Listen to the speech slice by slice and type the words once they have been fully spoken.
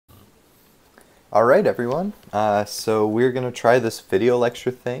Alright everyone, so we're going to try this video lecture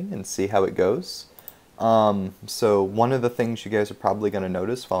thing and see how it goes. So one of the things you guys are probably going to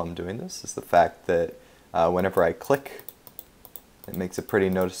notice while I'm doing this is the fact that whenever I click, it makes a pretty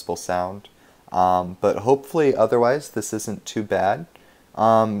noticeable sound. But hopefully otherwise this isn't too bad.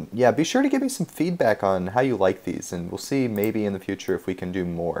 Yeah, be sure to give me some feedback on how you like these, and we'll see maybe in the future if we can do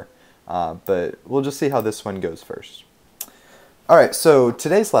more. But we'll just see how this one goes first. Alright, so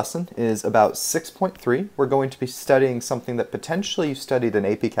today's lesson is about 6.3. We're going to be studying something that potentially you studied in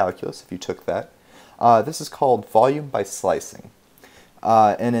AP Calculus if you took that. This is called volume by slicing.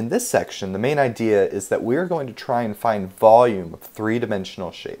 And in this section, the main idea is that we're going to try and find volume of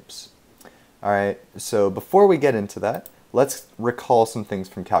three-dimensional shapes. Alright, so before we get into that, let's recall some things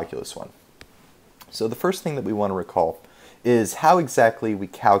from Calculus 1. So the first thing that we want to recall is how exactly we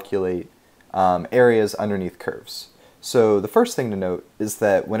calculate areas underneath curves. So the first thing to note is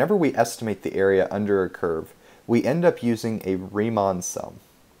that whenever we estimate the area under a curve, we end up using a Riemann sum.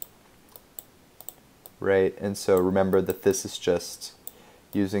 Right? And so remember that this is just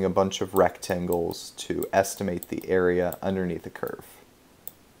using a bunch of rectangles to estimate the area underneath a curve.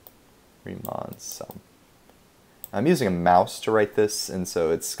 Riemann sum. I'm using a mouse to write this, and so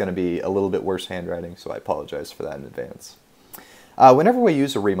it's going to be a little bit worse handwriting, so I apologize for that in advance. Whenever we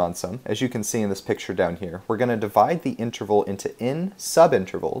use a Riemann sum, as you can see in this picture down here, we're going to divide the interval into n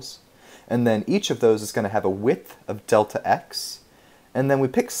subintervals, and then each of those is going to have a width of delta x, and then we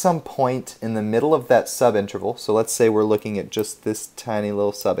pick some point in the middle of that subinterval. So let's say we're looking at just this tiny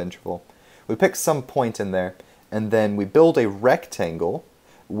little subinterval. We pick some point in there, and then we build a rectangle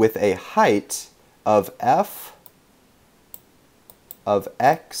with a height of f of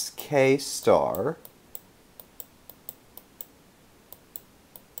xk star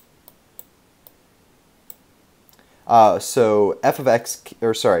so f of x,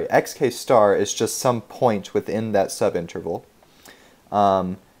 or sorry, xk star is just some point within that subinterval,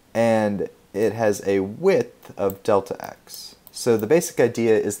 and it has a width of delta x. So the basic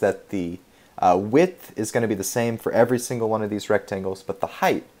idea is that the width is going to be the same for every single one of these rectangles, but the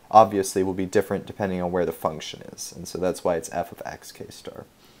height obviously will be different depending on where the function is, and so that's why it's f of xk star.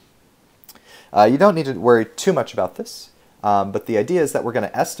 You don't need to worry too much about this. But the idea is that we're going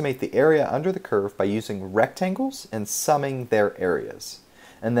to estimate the area under the curve by using rectangles and summing their areas.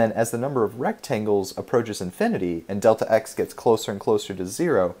 And then as the number of rectangles approaches infinity and delta x gets closer and closer to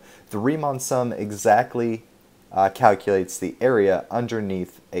 0, the Riemann sum exactly calculates the area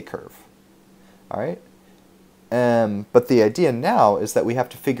underneath a curve. Alright? But the idea now is that we have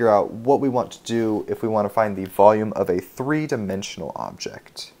to figure out what we want to do if we want to find the volume of a three-dimensional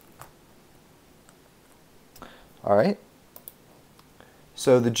object. Alright?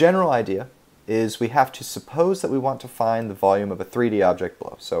 So the general idea is we have to suppose that we want to find the volume of a 3D object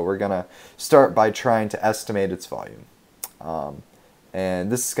below. So we're going to start by trying to estimate its volume.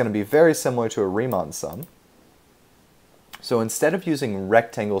 And this is going to be very similar to a Riemann sum. So instead of using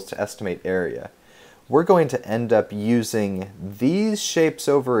rectangles to estimate area, we're going to end up using these shapes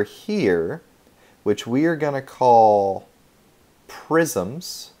over here, which we are going to call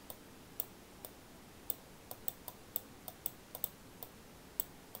prisms.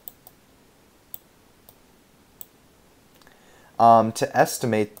 To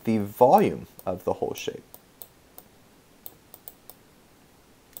estimate the volume of the whole shape.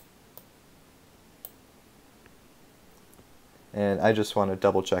 And I just want to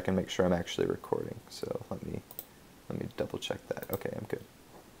double check and make sure I'm actually recording. So let me double check that. Okay, I'm good.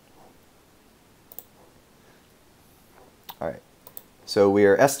 Alright, so we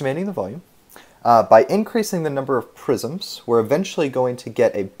are estimating the volume. By increasing the number of prisms, we're eventually going to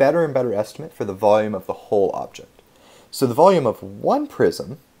get a better and better estimate for the volume of the whole object. So the volume of one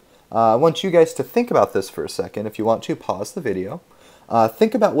prism, I want you guys to think about this for a second. If you want to, pause the video.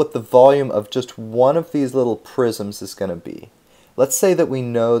 Think about what the volume of just one of these little prisms is going to be. Let's say that we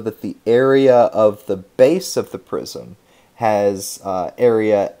know that the area of the base of the prism has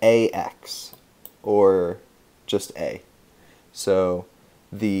area AX, or just A. So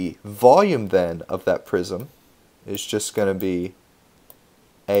the volume then of that prism is just going to be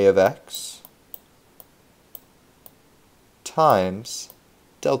A of X times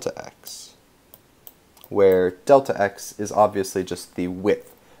delta x, where delta x is obviously just the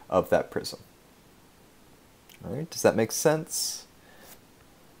width of that prism. Alright, does that make sense?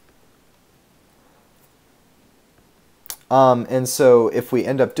 And so if we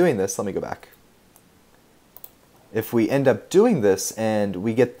end up doing this, let me go back. If we end up doing this and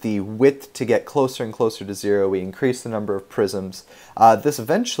we get the width to get closer and closer to 0, we increase the number of prisms, this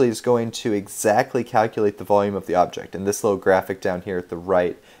eventually is going to exactly calculate the volume of the object. And this little graphic down here at the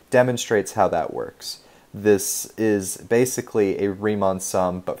right demonstrates how that works. This is basically a Riemann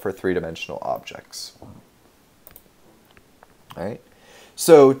sum, but for three-dimensional objects. All right.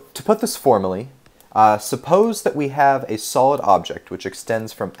 So to put this formally, suppose that we have a solid object which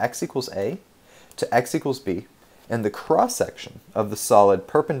extends from x equals a to x equals b, and the cross-section of the solid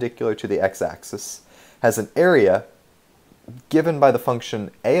perpendicular to the x-axis has an area given by the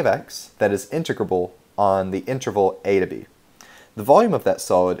function a of x that is integrable on the interval a to b. The volume of that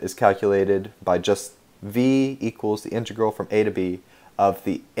solid is calculated by just v equals the integral from a to b of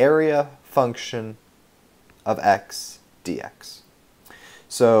the area function of x dx.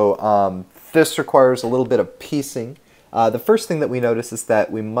 So this requires a little bit of piecing. The first thing that we notice is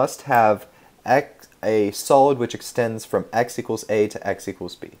that we must have a solid which extends from x equals a to x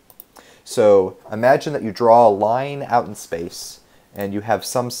equals b. So imagine that you draw a line out in space and you have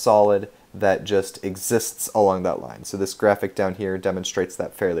some solid that just exists along that line. So this graphic down here demonstrates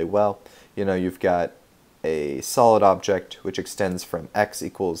that fairly well. You know, you've got a solid object which extends from x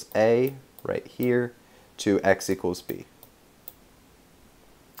equals a right here to x equals b.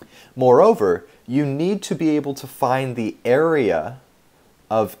 Moreover, you need to be able to find the area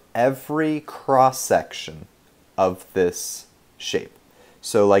of every cross-section of this shape.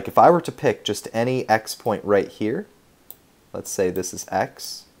 So like if I were to pick just any x point right here, let's say this is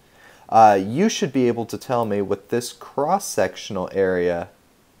x, you should be able to tell me what this cross-sectional area,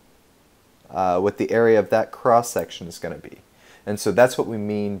 what the area of that cross-section is going to be. And so that's what we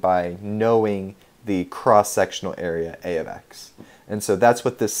mean by knowing the cross-sectional area a of x. And so that's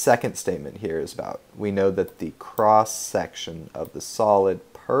what this second statement here is about. We know that the cross-section of the solid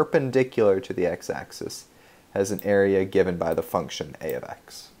perpendicular to the x-axis has an area given by the function a of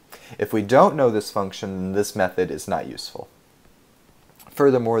x. If we don't know this function, this method is not useful.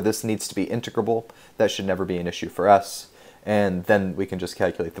 Furthermore, this needs to be integrable. That should never be an issue for us. And then we can just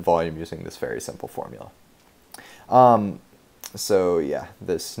calculate the volume using this very simple formula. So yeah,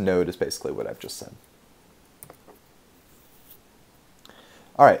 this node is basically what I've just said.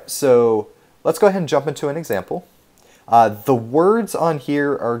 All right, so let's go ahead and jump into an example. The words on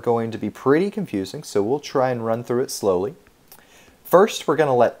here are going to be pretty confusing, so we'll try and run through it slowly. First, we're going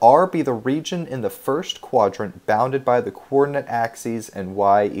to let R be the region in the first quadrant bounded by the coordinate axes and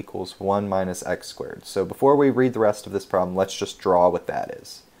y equals 1 minus x squared. So before we read the rest of this problem, let's just draw what that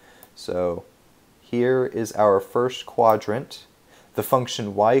is. So here is our first quadrant. The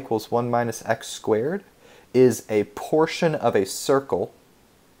function y equals 1 minus x squared is a portion of a circle.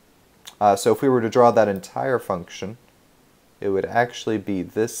 So if we were to draw that entire function, it would actually be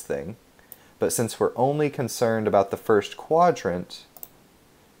this thing. But since we're only concerned about the first quadrant,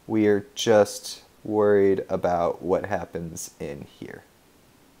 we are just worried about what happens in here.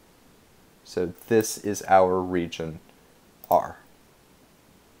 So this is our region R.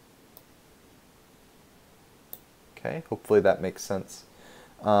 Okay, hopefully that makes sense.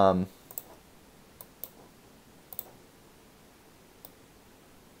 And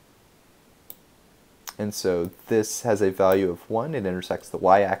so this has a value of 1. It intersects the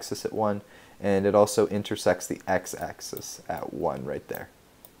y-axis at 1, and it also intersects the x-axis at 1 right there.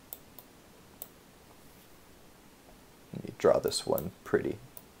 Let me draw this one pretty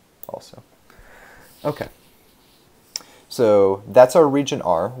also. Okay. So that's our region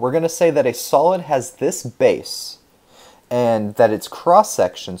R. We're going to say that a solid has this base, and that its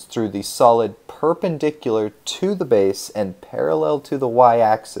cross-sections through the solid perpendicular to the base and parallel to the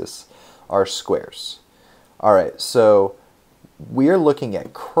y-axis are squares. All right, so we are looking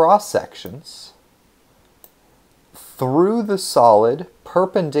at cross-sections through the solid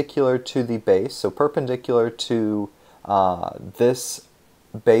perpendicular to the base, so perpendicular to this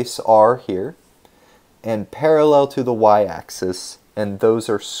base R here, and parallel to the y-axis, and those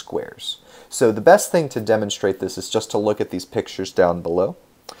are squares. So the best thing to demonstrate this is just to look at these pictures down below.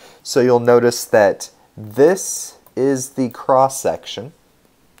 So you'll notice that this is the cross-section.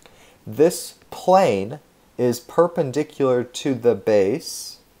 This plane is perpendicular to the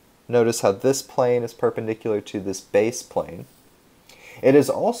base. Notice how this plane is perpendicular to this base plane. It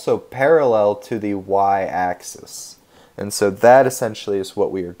is also parallel to the y-axis. And so that essentially is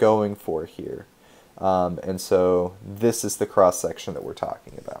what we are going for here. And so this is the cross-section that we're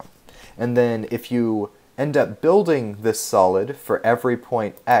talking about. And then if you end up building this solid for every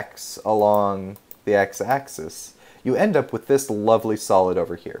point x along the x-axis, you end up with this lovely solid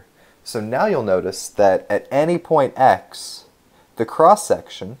over here. So now you'll notice that at any point x, the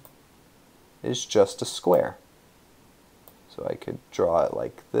cross-section is just a square. So I could draw it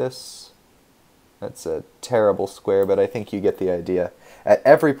like this. That's a terrible square, but I think you get the idea. At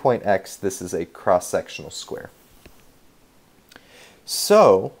every point x, this is a cross-sectional square.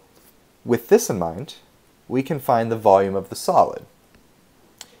 So with this in mind, we can find the volume of the solid.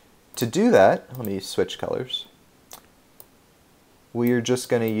 To do that, let me switch colors. We are just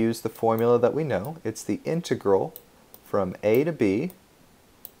going to use the formula that we know. It's the integral from a to b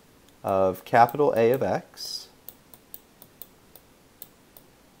of capital A of x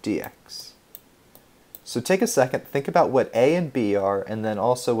dx. So take a second, think about what a and b are, and then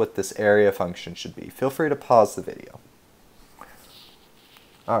also what this area function should be. Feel free to pause the video.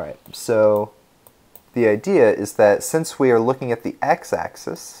 Alright, so the idea is that since we are looking at the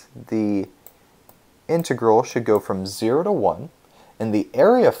x-axis, the integral should go from 0 to 1, and the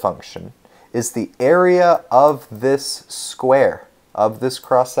area function is the area of this square, of this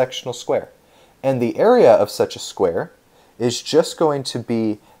cross-sectional square. And the area of such a square is just going to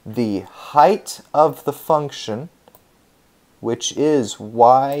be the height of the function, which is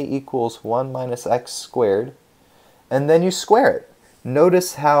y equals 1 minus x squared, and then you square it.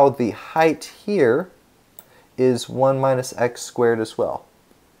 Notice how the height here is 1 minus x squared as well.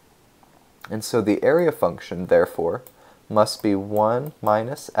 And so the area function, therefore, must be 1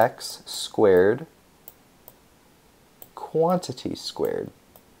 minus x squared quantity squared.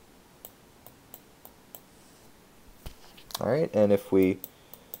 Alright, and if we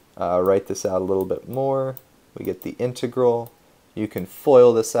write this out a little bit more, we get the integral. You can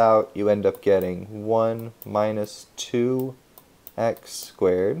FOIL this out. You end up getting 1 minus 2x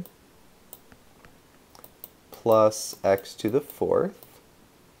squared plus x to the 4th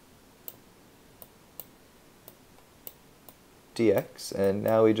dx. And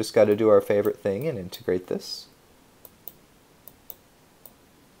now we just got to do our favorite thing and integrate this.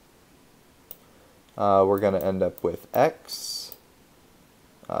 We're going to end up with x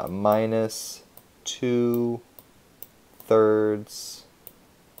minus 2 thirds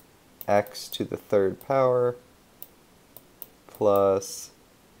x to the 3rd power plus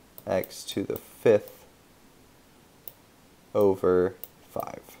x to the 5th over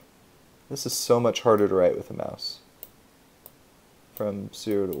 5. This is so much harder to write with a mouse. From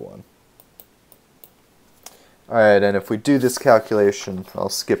 0 to 1. Alright, and if we do this calculation, I'll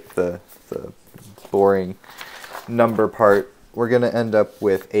skip the boring number part, we're going to end up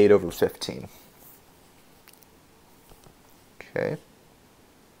with 8 over 15. Okay.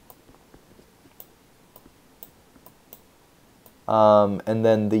 And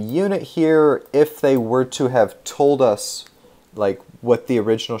then the unit here, if they were to have told us like what the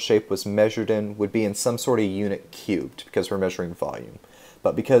original shape was measured in, would be in some sort of unit cubed, because we're measuring volume.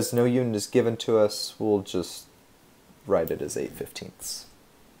 But because no unit is given to us, we'll just write it as 8/15.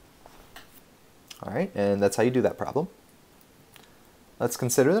 Alright, and that's how you do that problem. Let's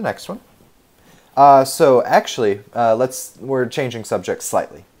consider the next one. So actually, we're changing subjects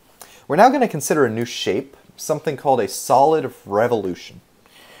slightly. We're now going to consider a new shape, something called a solid of revolution.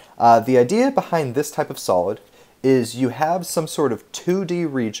 The idea behind this type of solid is you have some sort of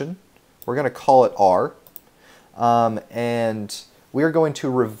 2D region. We're going to call it R. And we're going to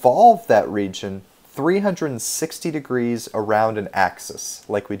revolve that region 360 degrees around an axis,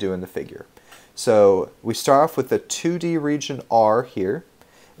 like we do in the figure. So we start off with the 2D region R here,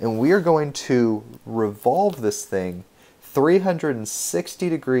 and we are going to revolve this thing 360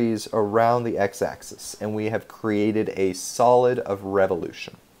 degrees around the x-axis, and we have created a solid of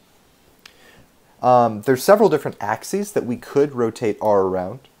revolution. There's several different axes that we could rotate R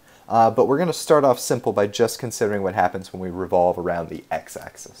around, but we're going to start off simple by just considering what happens when we revolve around the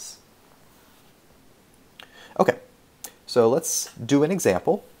x-axis. Okay, so let's do an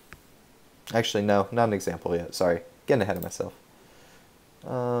example. Actually, no, not an example yet. Sorry, getting ahead of myself.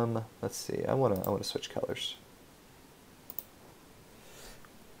 Let's see. I want to switch colors.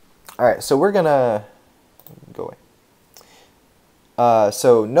 All right, so we're gonna go away.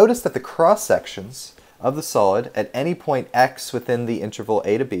 So notice that the cross sections of the solid at any point x within the interval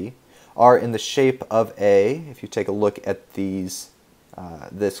a to b are in the shape of a. If you take a look at these,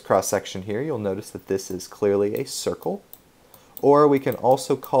 this cross section here, you'll notice that this is clearly a circle. Or we can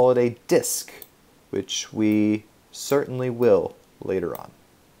also call it a disk, which we certainly will later on.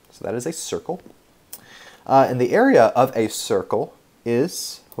 So that is a circle. And the area of a circle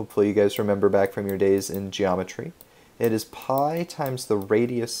is, hopefully you guys remember back from your days in geometry, it is pi times the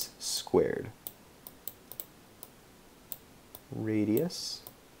radius squared. Radius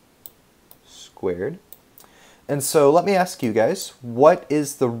squared. And so let me ask you guys, what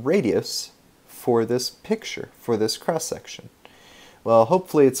is the radius for this picture, for this cross section? Well,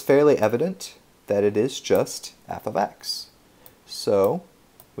 hopefully it's fairly evident that it is just f of x. So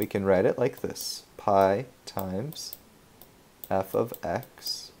we can write it like this: pi times f of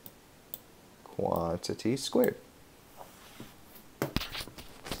x quantity squared.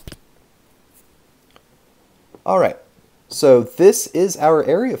 Alright, so this is our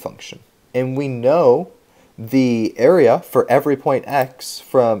area function, and we know the area for every point x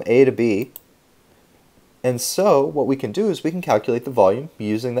from A to B, and so what we can do is we can calculate the volume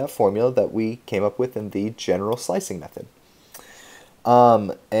using that formula that we came up with in the general slicing method.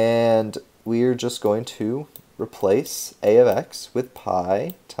 And we're just going to replace a of x with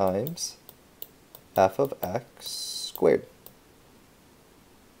pi times f of x squared.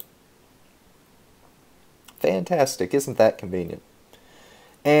 Fantastic, isn't that convenient?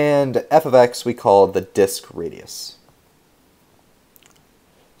 And f of x we call the disk radius.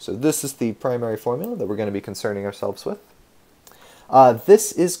 So this is the primary formula that we're going to be concerning ourselves with.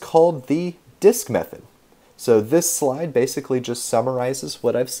 This is called the disk method. So this slide basically just summarizes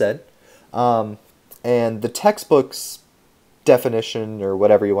what I've said. And the textbook's definition, or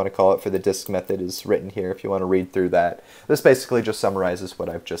whatever you want to call it, for the disk method is written here if you want to read through that. This basically just summarizes what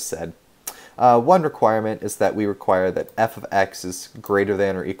I've just said. One requirement is that we require that f of x is greater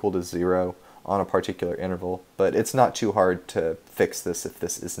than or equal to 0 on a particular interval, but it's not too hard to fix this if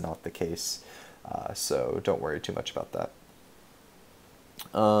this is not the case, so don't worry too much about that.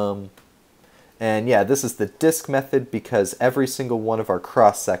 And yeah, this is the disk method because every single one of our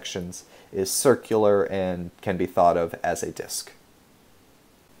cross sections is circular and can be thought of as a disk.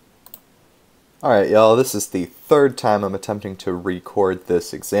 Alright y'all, this is the third time I'm attempting to record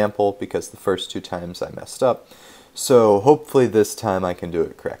this example because the first 2 times I messed up, so hopefully this time I can do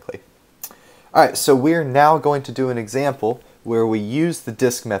it correctly. Alright, so we're now going to do an example where we use the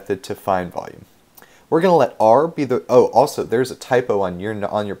disk method to find volume. We're going to let R be the... Oh, also, there's a typo on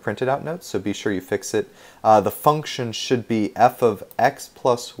your printed out notes, so be sure you fix it. The function should be f of x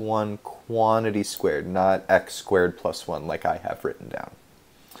plus 1 quantity squared, not x squared plus 1 like I have written down.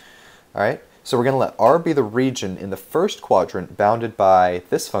 Alright, so we're going to let R be the region in the first quadrant bounded by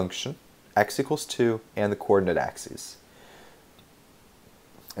this function, x equals 2, and the coordinate axes.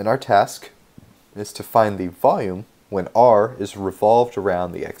 And our task is to find the volume when R is revolved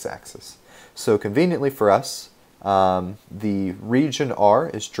around the x-axis. So conveniently for us, the region R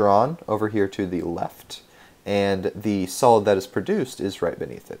is drawn over here to the left, and the solid that is produced is right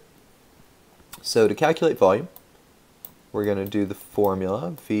beneath it. So to calculate volume, we're going to do the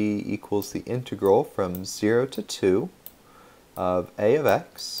formula v equals the integral from 0 to 2 of a of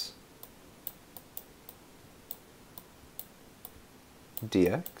x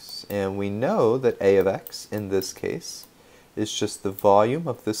dx, and we know that a of x in this case is just the volume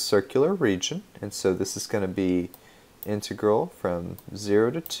of this circular region, and so this is going to be integral from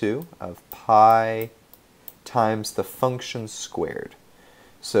 0 to 2 of pi times the function squared.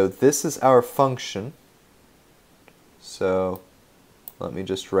 So this is our function, so let me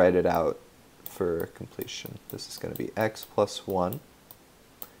just write it out for completion. This is going to be x plus 1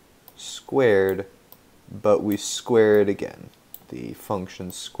 squared, but we square it again. The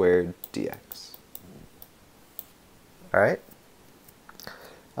function squared dx. Alright,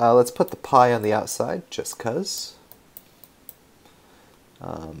 let's put the pi on the outside just because.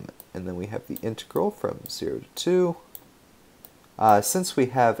 And then we have the integral from 0 to 2. Since we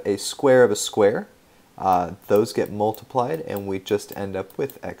have a square of a square, those get multiplied and we just end up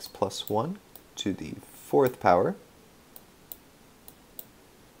with x plus 1 to the 4th power.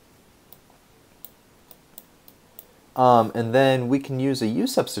 And then we can use a u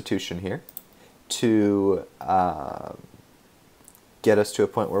substitution here to get us to a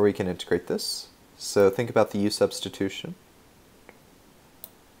point where we can integrate this. So think about the u substitution.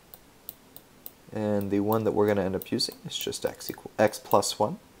 And the one that we're going to end up using is just x plus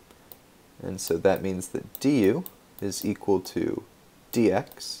 1. And so that means that du is equal to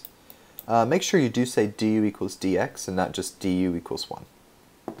dx. Make sure you do say du equals dx and not just du equals 1.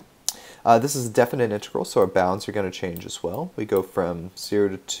 This is a definite integral, so our bounds are going to change as well. We go from 0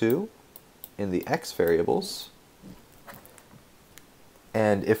 to 2 in the x variables.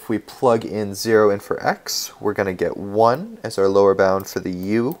 And if we plug in 0 in for x, we're going to get 1 as our lower bound for the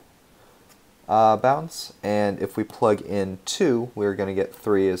u bounds. And if we plug in 2, we're going to get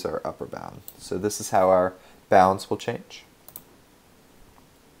 3 as our upper bound. So this is how our bounds will change.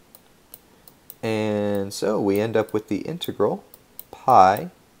 And so we end up with the integral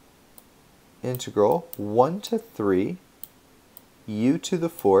pi integral 1 to 3 u to the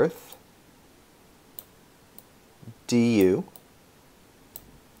 4th du.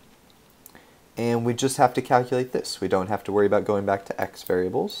 And we just have to calculate this. We don't have to worry about going back to x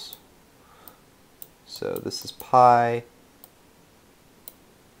variables. So this is pi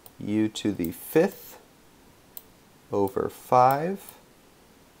u to the 5th over 5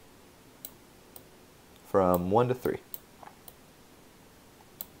 from 1 to 3.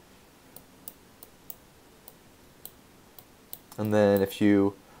 And then if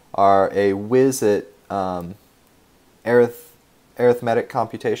you are a whiz at arithmetic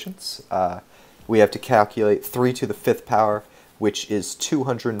computations, we have to calculate 3 to the 5th power, which is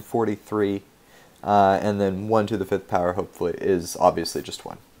 243, and then 1 to the 5th power, hopefully, is obviously just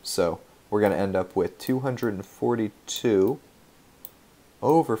 1. So we're going to end up with 242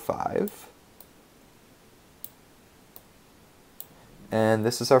 over 5, and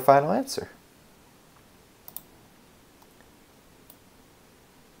this is our final answer.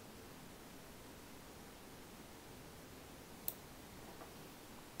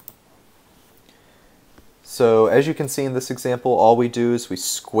 So as you can see in this example, all we do is we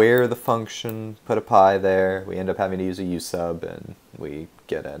square the function, put a pi there, we end up having to use a u sub, and we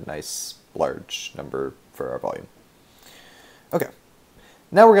get a nice large number for our volume. Okay,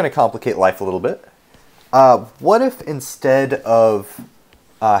 now we're going to complicate life a little bit. What if instead of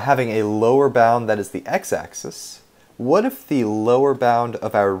having a lower bound that is the x-axis, what if the lower bound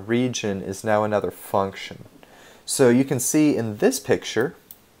of our region is now another function? So you can see in this picture,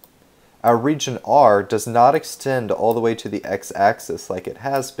 our region R does not extend all the way to the x-axis like it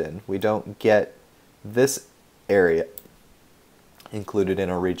has been. We don't get this area included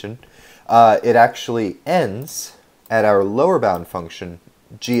in our region. It actually ends at our lower bound function,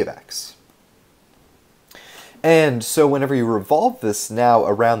 g of x. And so whenever you revolve this now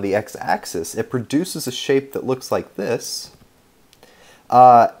around the x-axis, it produces a shape that looks like this.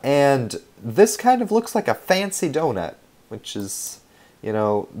 And this kind of looks like a fancy donut, which is, you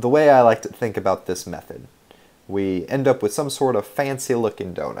know, the way I like to think about this method. We end up with some sort of fancy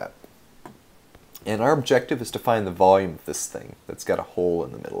looking donut. And our objective is to find the volume of this thing that's got a hole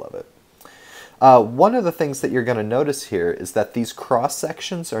in the middle of it. One of the things that you're going to notice here is that these cross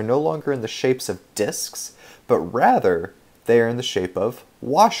sections are no longer in the shapes of discs, but rather they are in the shape of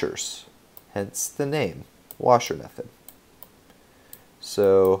washers. Hence the name, washer method.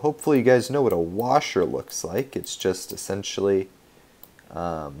 So hopefully you guys know what a washer looks like. It's just essentially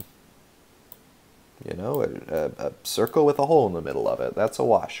you know, a circle with a hole in the middle of it. That's a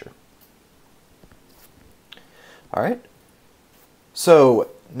washer. All right. So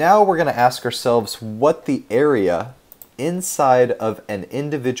now we're going to ask ourselves what the area inside of an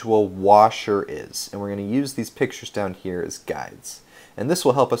individual washer is. And we're going to use these pictures down here as guides. And this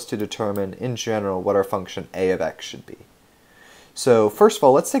will help us to determine, in general, what our function a of x should be. So first of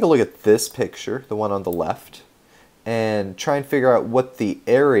all, let's take a look at this picture, the one on the left, and try and figure out what the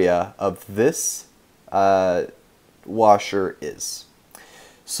area of this washer is.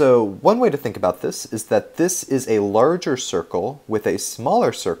 So one way to think about this is that this is a larger circle with a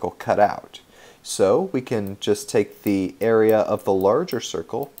smaller circle cut out. So we can just take the area of the larger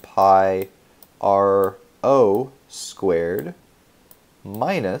circle, pi r(o) squared,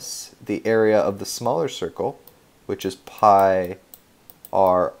 minus the area of the smaller circle, which is pi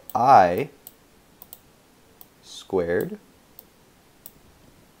r(i) squared.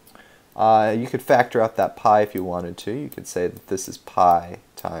 You could factor out that pi if you wanted to. You could say that this is pi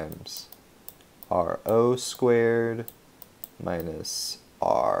times r(o) squared minus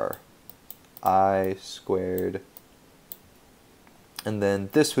r(i) squared. And then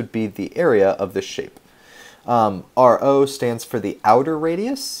this would be the area of the shape. r(o) stands for the outer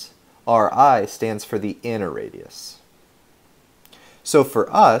radius. r(i) stands for the inner radius. So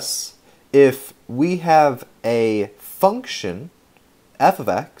for us, if we have a function, f of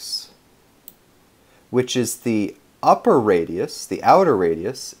x, which is the upper radius, the outer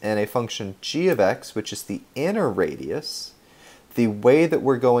radius, and a function g of x, which is the inner radius, the way that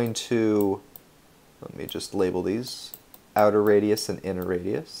we're going to, let me just label these, outer radius and inner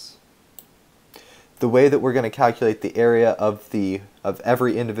radius. The way that we're going to calculate the area of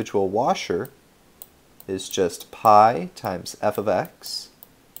every individual washer is just pi times f of x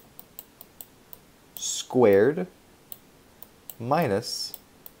squared minus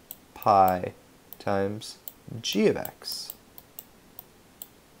pi times g of x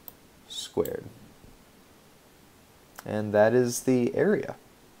squared. And that is the area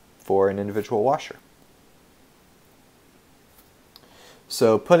for an individual washer.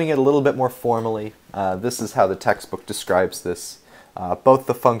 So putting it a little bit more formally, this is how the textbook describes this. Both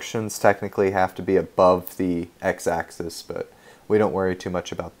the functions technically have to be above the x-axis, but we don't worry too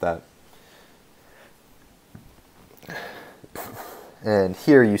much about that. And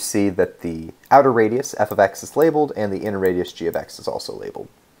here you see that the outer radius, f of x, is labeled, and the inner radius, g of x, is also labeled.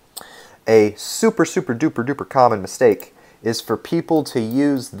 A super duper common mistake is for people to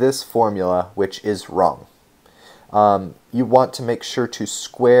use this formula, which is wrong. You want to make sure to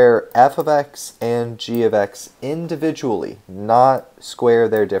square f of x and g of x individually, not square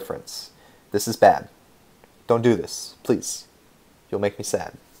their difference. This is bad. Don't do this, please. You'll make me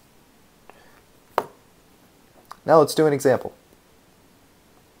sad. Now let's do an example.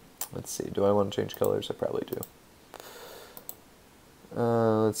 Let's see, do I want to change colors? I probably do.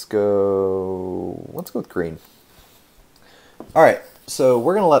 Let's go with green. All right, so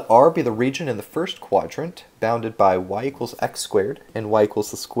we're going to let R be the region in the first quadrant bounded by y equals x squared and y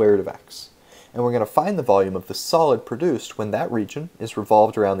equals the square root of x. And we're going to find the volume of the solid produced when that region is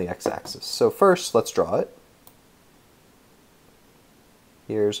revolved around the x-axis. So first, let's draw it.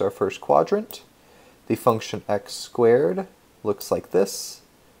 Here's our first quadrant. The function x squared looks like this.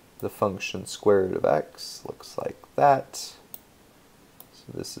 The function square root of x looks like that. So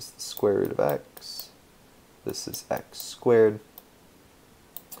this is the square root of x. This is x squared.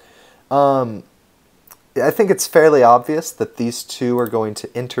 I think it's fairly obvious that these two are going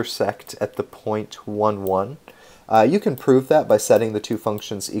to intersect at the point 1, 1. You can prove that by setting the two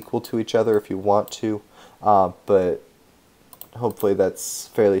functions equal to each other if you want to, but hopefully that's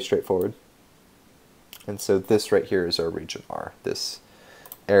fairly straightforward. And so this right here is our region R, this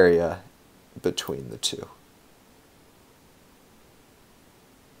area between the two.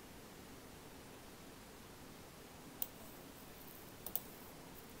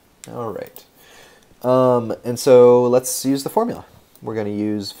 All right. And so let's use the formula. We're going to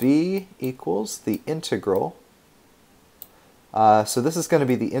use v equals the integral. So this is going to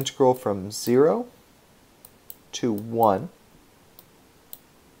be the integral from 0 to 1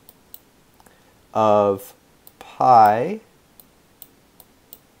 of pi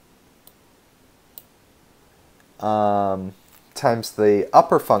times the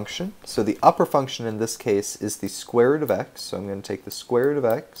upper function. So the upper function in this case is the square root of x. So I'm going to take the square root of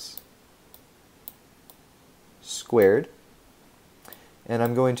x squared, and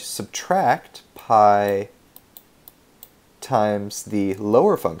I'm going to subtract pi times the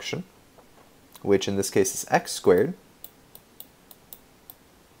lower function, which in this case is x squared,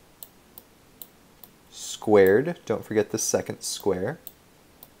 squared, don't forget the second square,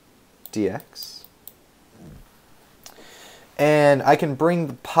 dx. And I can bring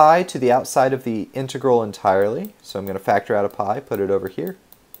the pi to the outside of the integral entirely, so I'm going to factor out a pi, put it over here.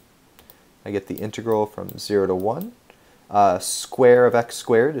 I get the integral from 0 to 1. Square of x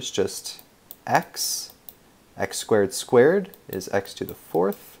squared is just x. X squared squared is x to the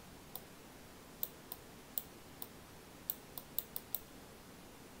 4th.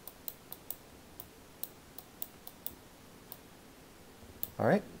 All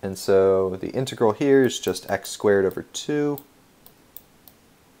right, and so the integral here is just x squared over 2.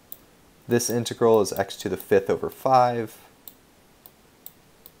 This integral is x to the 5th over 5.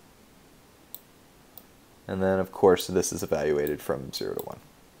 And then, of course, this is evaluated from 0 to 1.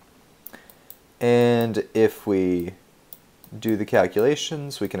 And if we do the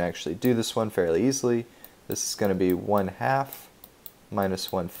calculations, we can actually do this one fairly easily. This is going to be 1/2 minus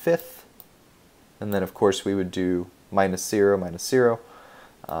 1/5. And then, of course, we would do minus 0 minus 0.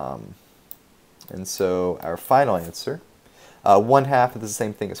 And so our final answer, 1/2 is the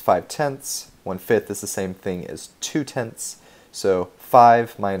same thing as 5/10. 1/5 is the same thing as 2/10. So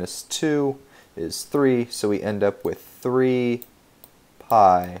 5 minus 2 is 3, so we end up with 3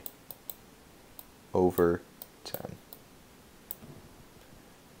 pi over 10.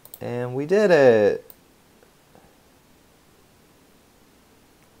 And we did it!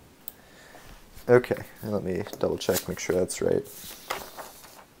 Okay, let me double check, make sure that's right.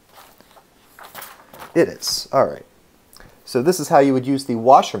 It is. Alright. So this is how you would use the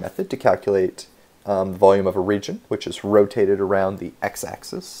washer method to calculate the volume of a region, which is rotated around the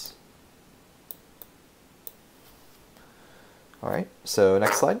x-axis. Alright, so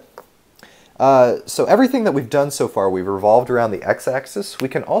next slide. So everything that we've done so far, we've revolved around the x-axis. We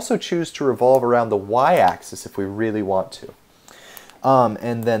can also choose to revolve around the y-axis if we really want to.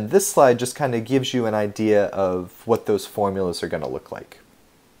 And then this slide just kind of gives you an idea of what those formulas are going to look like.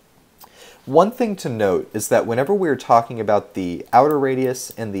 One thing to note is that whenever we're talking about the outer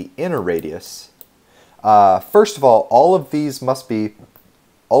radius and the inner radius, first of all of these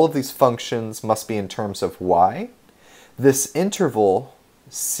functions must be in terms of y. This interval,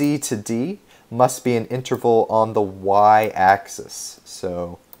 c to d, must be an interval on the y-axis.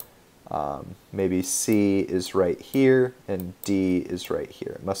 So maybe c is right here and d is right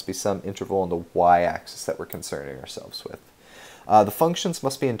here. It must be some interval on the y-axis that we're concerning ourselves with. The functions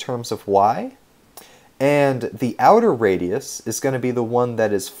must be in terms of y, and the outer radius is going to be the one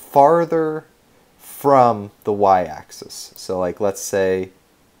that is farther from the y-axis. So like let's say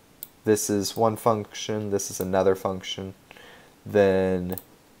this is one function, this is another function, then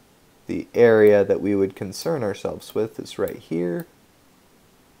the area that we would concern ourselves with is right here.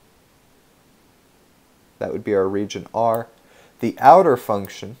 That would be our region R. The outer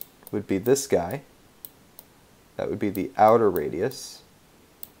function would be this guy. That would be the outer radius.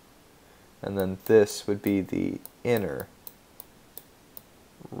 And then this would be the inner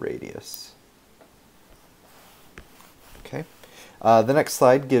radius. Okay. The next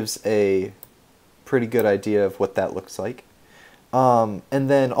slide gives a pretty good idea of what that looks like. And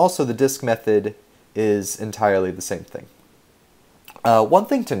then also the disk method is entirely the same thing. One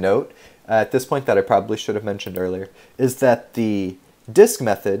thing to note at this point that I probably should have mentioned earlier is that the disk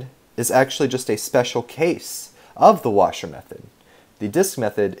method is actually just a special case of the washer method. The disk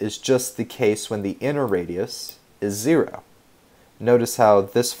method is just the case when the inner radius is 0. Notice how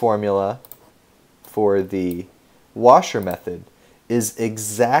this formula for the washer method is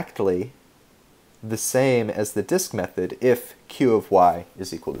exactly the same as the disk method if q of y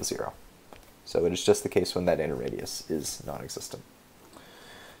is equal to 0. So it is just the case when that inner radius is non-existent.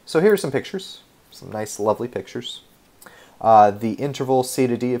 So here are some pictures, some nice lovely pictures. The interval c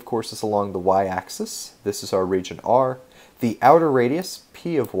to d, of course, is along the y-axis. This is our region R. The outer radius,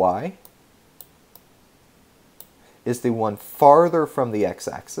 p of y, is the one farther from the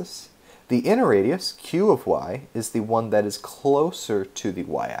x-axis. The inner radius, q of y, is the one that is closer to the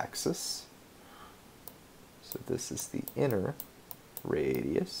y-axis. So this is the inner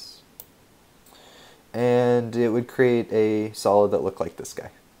radius. And it would create a solid that looked like this guy.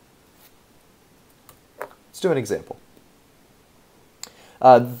 Let's do an example.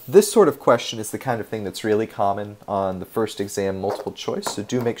 This sort of question is the kind of thing that's really common on the first exam multiple choice, so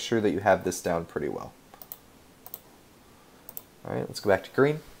do make sure that you have this down pretty well. All right, let's go back to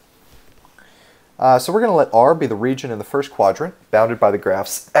green. So we're going to let R be the region in the first quadrant, bounded by the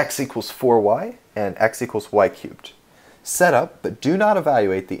graphs x equals 4y and x equals y cubed. Set up, but do not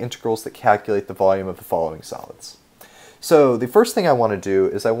evaluate the integrals that calculate the volume of the following solids. So the first thing I want to do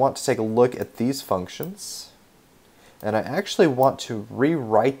is I want to take a look at these functions, and I actually want to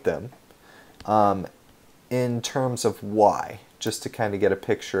rewrite them in terms of y, just to kind of get a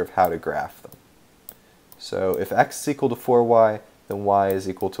picture of how to graph them. So if x is equal to 4y, then y is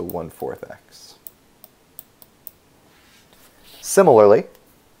equal to 1/4 x. Similarly,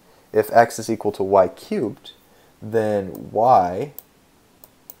 if x is equal to y cubed, then y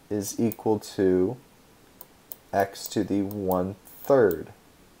is equal to x to the 1/3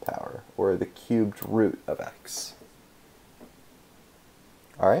 power, or the cubed root of x.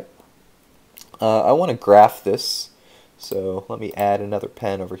 Alright, I want to graph this, so let me add another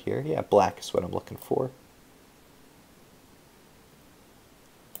pen over here. Yeah, black is what I'm looking for.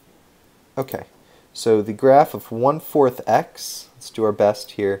 Okay, so the graph of 1/4 x, let's do our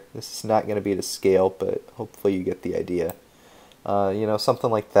best here. This is not going to be to scale, but hopefully you get the idea. You know,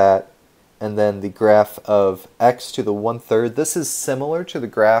 something like that. And then the graph of x to the 1/3. This is similar to the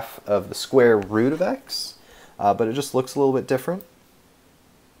graph of the square root of x, but it just looks a little bit different.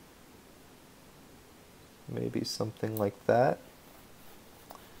 Maybe something like that.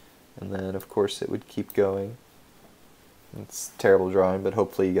 And then, of course, it would keep going. It's a terrible drawing, but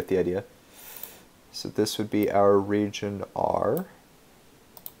hopefully you get the idea. So this would be our region R.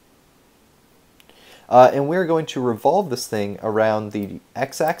 And we're going to revolve this thing around the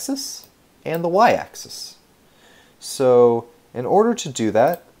x-axis and the y-axis. So in order to do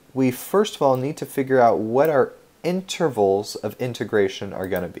that, we first of all need to figure out what our intervals of integration are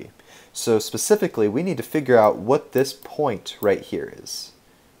going to be. So specifically, we need to figure out what this point right here is.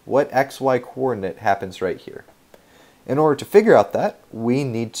 What xy coordinate happens right here. In order to figure out that, we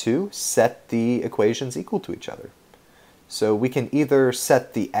need to set the equations equal to each other. So we can either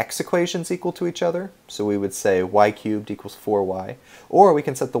set the x equations equal to each other, so we would say y cubed equals 4y, or we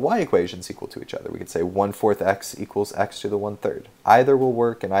can set the y equations equal to each other. We could say 1/4 x equals x to the 1/3. Either will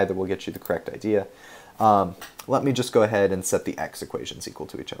work, and either will get you the correct idea. Let me just go ahead and set the x equations equal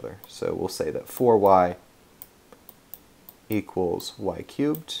to each other. So we'll say that 4y equals y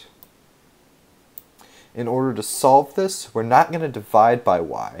cubed. In order to solve this, we're not going to divide by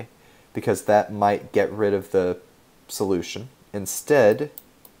y, because that might get rid of the solution. Instead,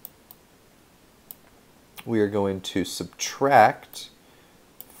 we are going to subtract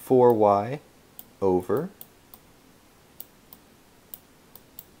 4y over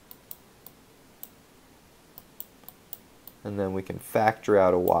and then we can factor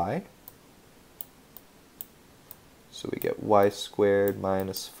out a y. So we get y squared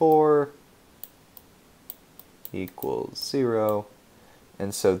minus 4 equals 0.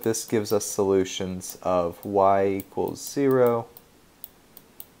 And so this gives us solutions of y equals 0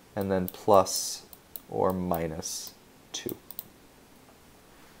 and then plus or minus 2.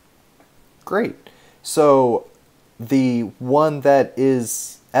 Great. So the one that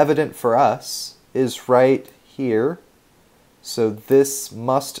is evident for us is right here So this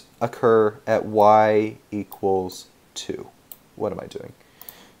must occur at y equals 2. What am I doing?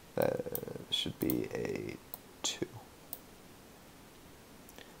 That should be a 2.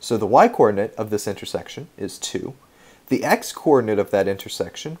 So the y-coordinate of this intersection is 2. The x-coordinate of that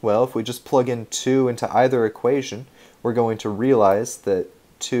intersection, well, if we just plug in 2 into either equation, we're going to realize that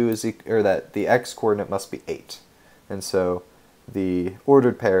that the x-coordinate must be 8. And so the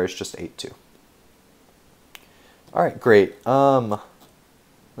ordered pair is just 8, 2. All right, great. Let's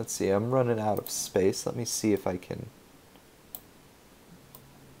see, I'm running out of space. Let me see if I can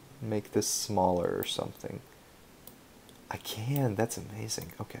make this smaller or something. I can, that's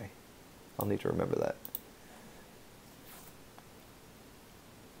amazing. Okay, I'll need to remember that.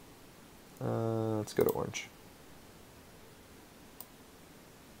 Let's go to orange.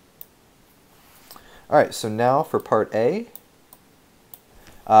 All right, so now for part A,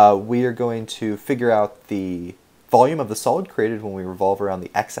 we are going to figure out the volume of the solid created when we revolve around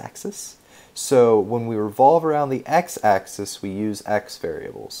the x-axis. So when we revolve around the x-axis, we use x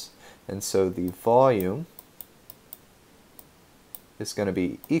variables. And so the volume is going to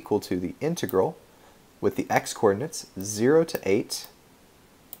be equal to the integral with the x-coordinates 0 to 8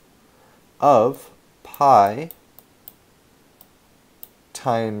 of pi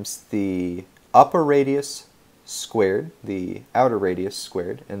times the upper radius squared, the outer radius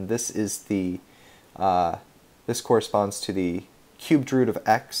squared, and this is the this corresponds to the cubed root of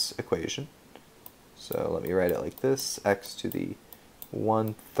x equation. So let me write it like this: x to the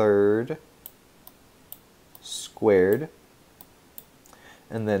 1/3 squared,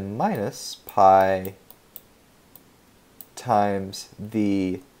 and then minus pi times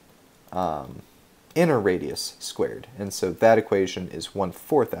the inner radius squared. And so that equation is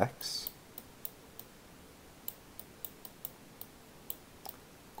 1/4 x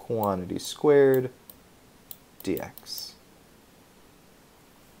quantity squared dx.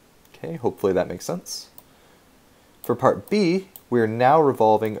 Okay, hopefully that makes sense. For part B, we're now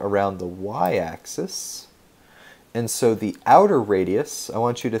revolving around the y-axis. And so the outer radius, I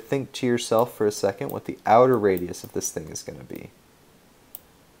want you to think to yourself for a second what the outer radius of this thing is going to be.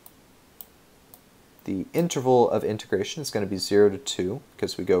 The interval of integration is going to be 0 to 2,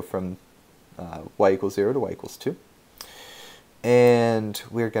 because we go from y equals 0 to y equals 2. And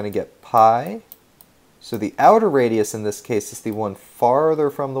we're going to get pi. So the outer radius in this case is the one farther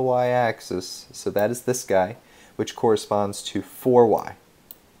from the y-axis, so that is this guy, which corresponds to 4y.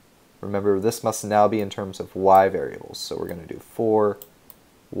 Remember, this must now be in terms of y variables, so we're going to do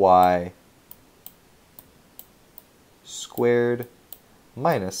 4y squared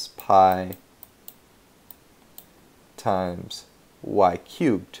minus pi times y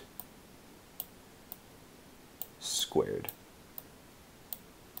cubed squared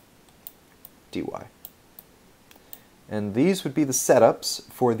dy. And these would be the setups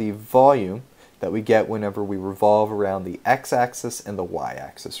for the volume that we get whenever we revolve around the x-axis and the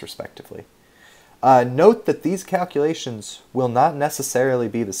y-axis, respectively. Note that these calculations will not necessarily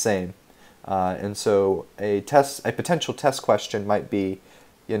be the same. And so a potential test question might be,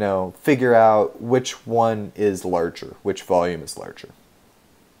 figure out which one is larger, which volume is larger.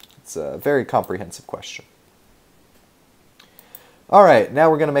 It's a very comprehensive question. All right, now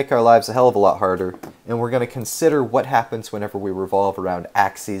we're going to make our lives a hell of a lot harder, and we're going to consider what happens whenever we revolve around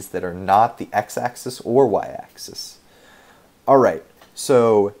axes that are not the x-axis or y-axis. All right,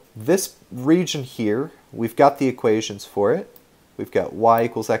 so this region here, we've got the equations for it. We've got y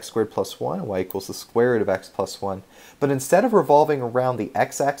equals x squared plus 1, and y equals the square root of x plus 1. But instead of revolving around the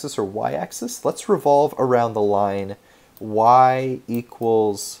x-axis or y-axis, let's revolve around the line y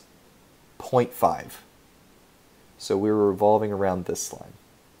equals 0.5. So we were revolving around this line.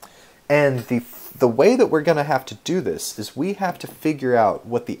 And the way that we're going to have to do this is we have to figure out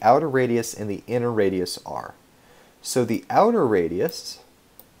what the outer radius and the inner radius are. So the outer radius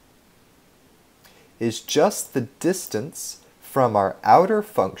is just the distance from our outer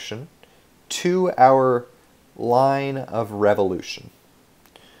function to our line of revolution.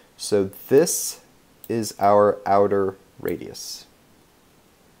 So this is our outer radius.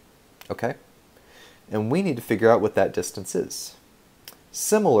 Okay? And we need to figure out what that distance is.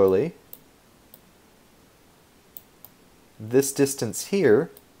 Similarly, this distance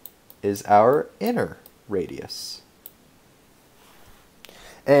here is our inner radius.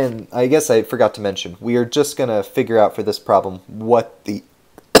 And I guess I forgot to mention, we are just going to figure out for this problem what the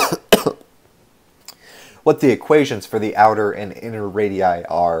what the equations for the outer and inner radii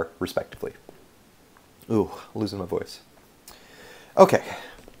are, respectively. Ooh, losing my voice. Okay.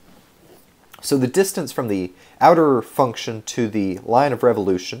 So the distance from the outer function to the line of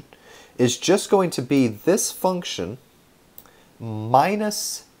revolution is just going to be this function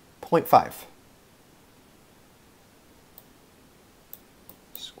minus 0.5.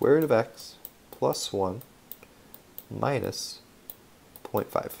 Square root of x plus 1 minus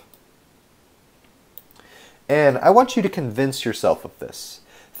 0.5. And I want you to convince yourself of this.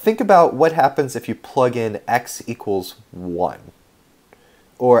 Think about what happens if you plug in x equals 1.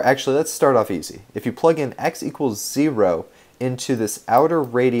 Or actually, let's start off easy. If you plug in x equals 0 into this outer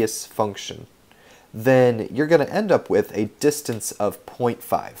radius function, then you're going to end up with a distance of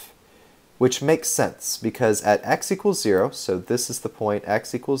 0.5, which makes sense because at x equals 0, so this is the point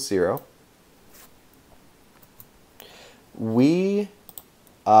x equals 0, we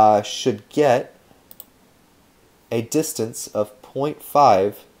should get a distance of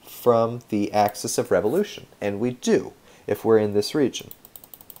 0.5 from the axis of revolution, and we do if we're in this region.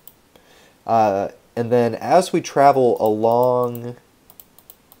 And then as we travel along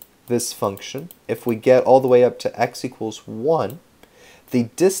this function, if we get all the way up to x equals 1, the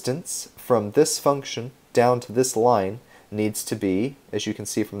distance from this function down to this line needs to be, as you can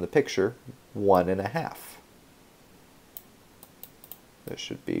see from the picture, 1.5. This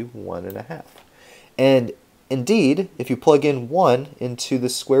should be 1.5. And indeed, if you plug in 1 into the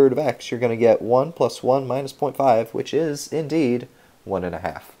square root of x, you're going to get 1 plus 1 minus 0.5, which is indeed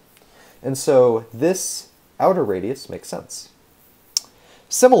 1.5. And so this outer radius makes sense.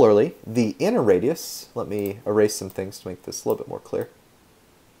 Similarly, the inner radius, let me erase some things to make this a little bit more clear.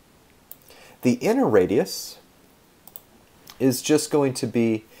 The inner radius is just going to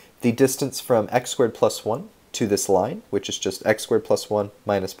be the distance from x squared plus 1 to this line, which is just x squared plus 1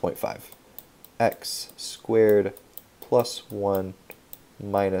 minus 0.5. X squared plus 1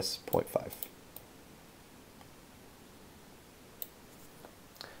 minus 0.5.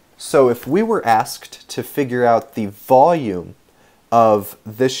 So if we were asked to figure out the volume of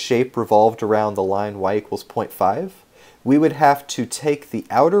this shape revolved around the line y equals 0.5, we would have to take the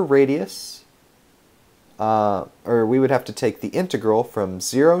outer radius, or we would have to take the integral from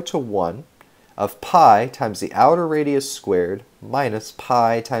 0 to 1 of pi times the outer radius squared minus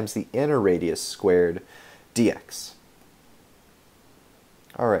pi times the inner radius squared dx.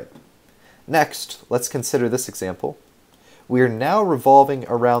 All right. Next, let's consider this example. We are now revolving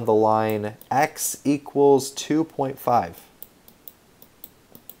around the line x equals 2.5.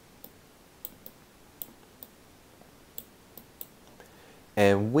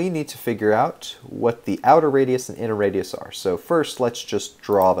 And we need to figure out what the outer radius and inner radius are. So first, let's just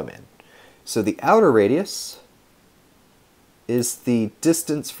draw them in. So the outer radius is the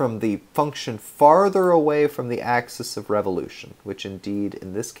distance from the function farther away from the axis of revolution, which indeed,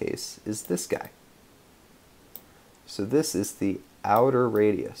 in this case, is this guy. So this is the outer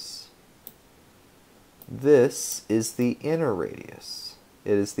radius. This is the inner radius.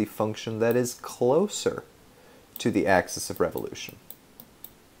 It is the function that is closer to the axis of revolution.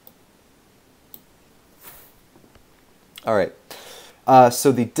 All right,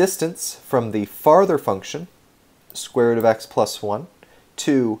 so the distance from the farther function, square root of x plus 1,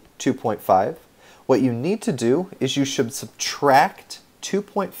 to 2.5, what you need to do is you should subtract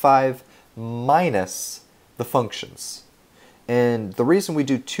 2.5 minus the functions. And the reason we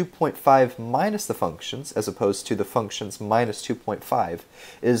do 2.5 minus the functions, as opposed to the functions minus 2.5,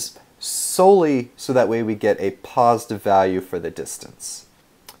 is solely so that way we get a positive value for the distance.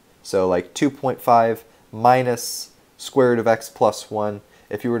 So like 2.5 minus square root of x plus 1,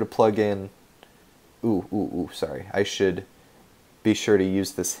 if you were to plug in, sorry, I should be sure to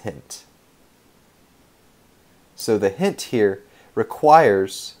use this hint. So the hint here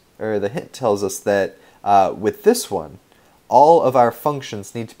requires, or the hint tells us that with this one, all of our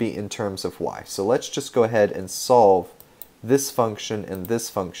functions need to be in terms of y. So let's just go ahead and solve this function and this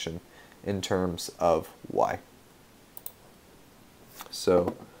function in terms of y.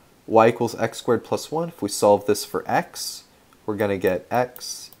 So y equals x squared plus 1. If we solve this for x, we're going to get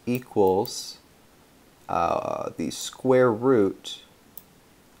x equals the square root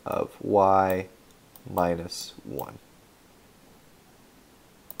of y minus 1.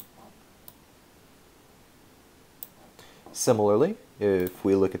 Similarly, if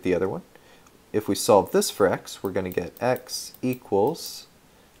we look at the other one, if we solve this for x, we're going to get x equals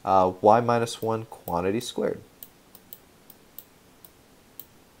y minus 1 quantity squared.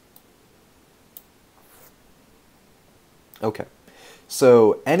 Okay,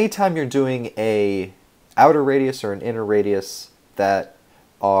 so anytime you're doing a outer radius or an inner radius that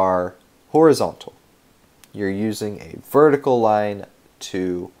are horizontal, you're using a vertical line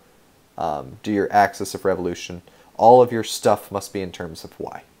to do your axis of revolution. All of your stuff must be in terms of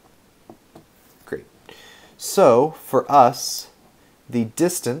y. Great. So for us, the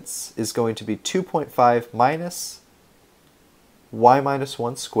distance is going to be 2.5 minus y minus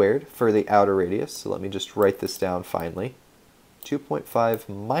 1 squared for the outer radius. So let me just write this down finally. 2.5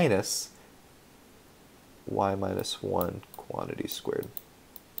 minus y minus 1 quantity squared.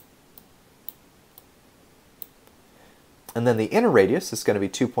 And then the inner radius is going to be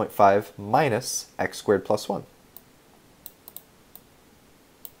 2.5 minus x squared plus 1.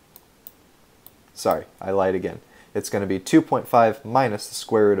 Sorry, I lied again. It's going to be 2.5 minus the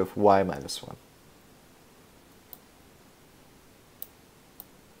square root of y minus 1.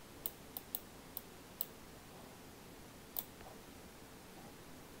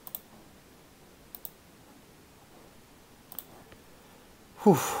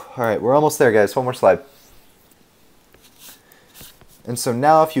 Whew. All right, we're almost there, guys. One more slide. And so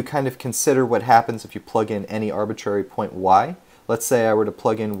now if you kind of consider what happens if you plug in any arbitrary point y, let's say I were to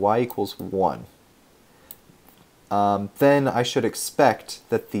plug in y equals 1. Then I should expect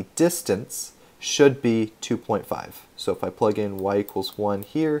that the distance should be 2.5. So if I plug in y equals 1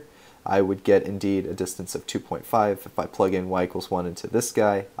 here, I would get indeed a distance of 2.5. If I plug in y equals 1 into this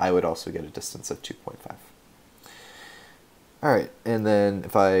guy, I would also get a distance of 2.5. Alright, and then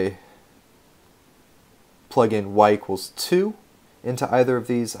if I plug in y equals 2 into either of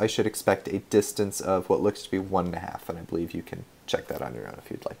these, I should expect a distance of what looks to be 1.5, and I believe you can check that on your own if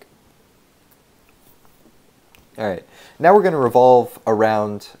you'd like. Alright, now we're going to revolve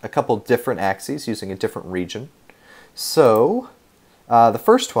around a couple different axes using a different region. So, the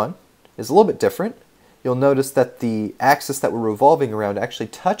first one is a little bit different. You'll notice that the axis that we're revolving around actually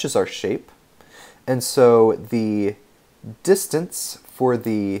touches our shape, and so the distance for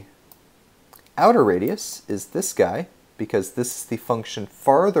the outer radius is this guy, because this is the function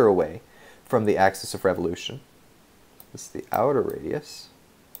farther away from the axis of revolution. This is the outer radius.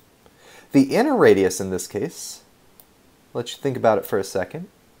 The inner radius in this case, let you think about it for a second.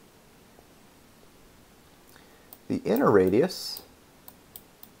 The inner radius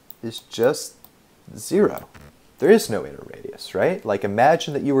is just 0. There is no inner radius, right? Like,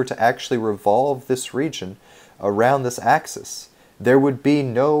 imagine that you were to actually revolve this region around this axis. There would be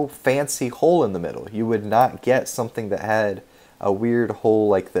no fancy hole in the middle. You would not get something that had a weird hole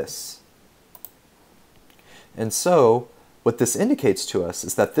like this. And so, what this indicates to us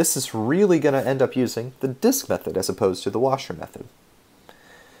is that this is really going to end up using the disk method as opposed to the washer method.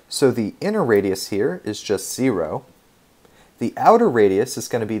 So the inner radius here is just 0. The outer radius is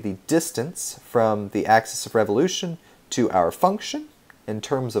going to be the distance from the axis of revolution to our function in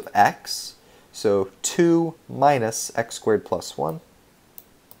terms of x. So 2 minus x squared plus 1.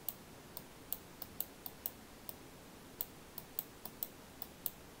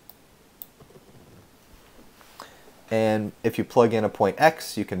 And if you plug in a point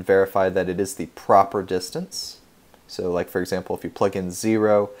x, you can verify that it is the proper distance. So like, for example, if you plug in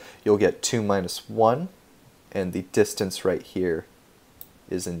 0, you'll get 2 minus 1, and the distance right here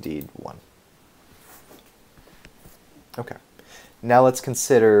is indeed 1. Okay. Now let's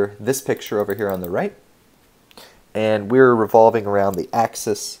consider this picture over here on the right. And we're revolving around the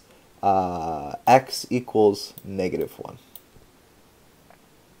axis x equals -1.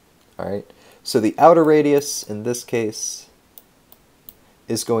 Alright, so the outer radius in this case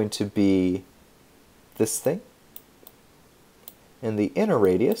is going to be this thing. And the inner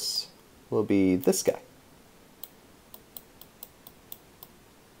radius will be this guy.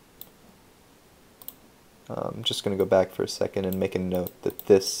 I'm just going to go back for a second and make a note that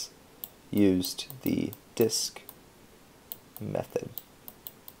this used the disk method.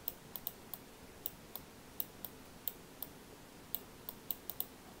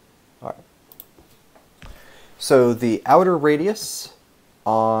 All right. So the outer radius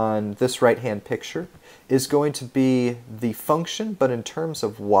on this right-hand picture is going to be the function, but in terms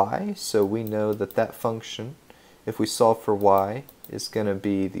of y. So we know that that function, if we solve for y, is going to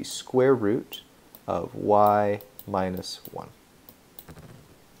be the square root of y minus 1.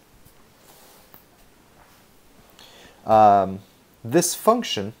 This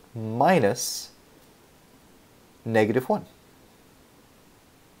function minus -1.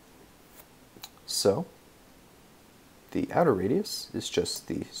 So the outer radius is just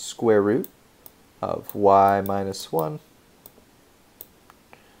the square root of y minus 1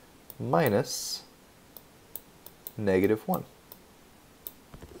 minus -1.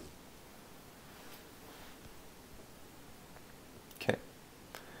 Okay.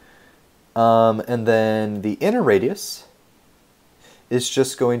 And then the inner radius is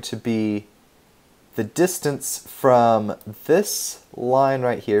just going to be the distance from this line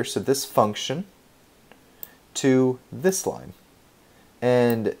right here, so this function, to this line.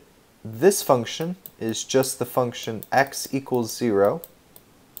 And this function is just the function x equals 0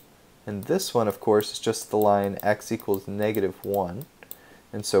 And this one, of course, is just the line x equals -1.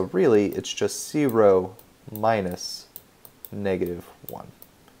 And so really, it's just 0 minus -1.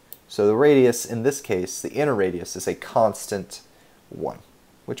 So the radius, in this case, the inner radius, is a constant 1,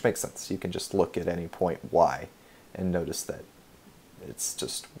 which makes sense. You can just look at any point y and notice that it's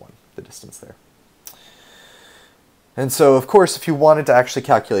just 1, the distance there. And so, of course, if you wanted to actually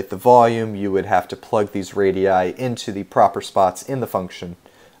calculate the volume, you would have to plug these radii into the proper spots in the function.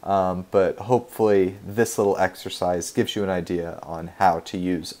 But hopefully this little exercise gives you an idea on how to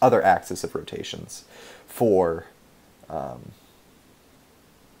use other axes of rotations for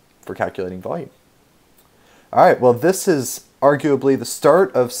calculating volume. All right, well, this is arguably the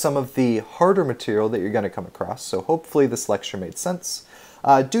start of some of the harder material that you're going to come across, so hopefully this lecture made sense.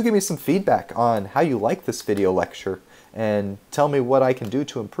 Do give me some feedback on how you like this video lecture, and tell me what I can do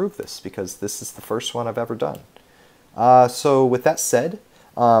to improve this, because this is the first one I've ever done. So with that said,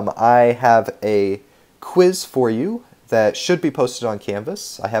 I have a quiz for you that should be posted on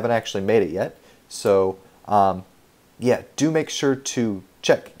Canvas. I haven't actually made it yet, so yeah, do make sure to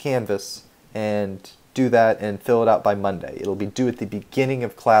check Canvas and do that and fill it out by Monday. It'll be due at the beginning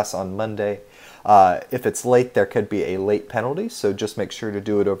of class on Monday. If it's late, there could be a late penalty, so just make sure to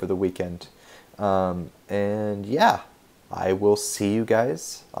do it over the weekend. And yeah, I will see you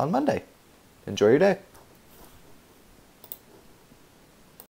guys on Monday. Enjoy your day.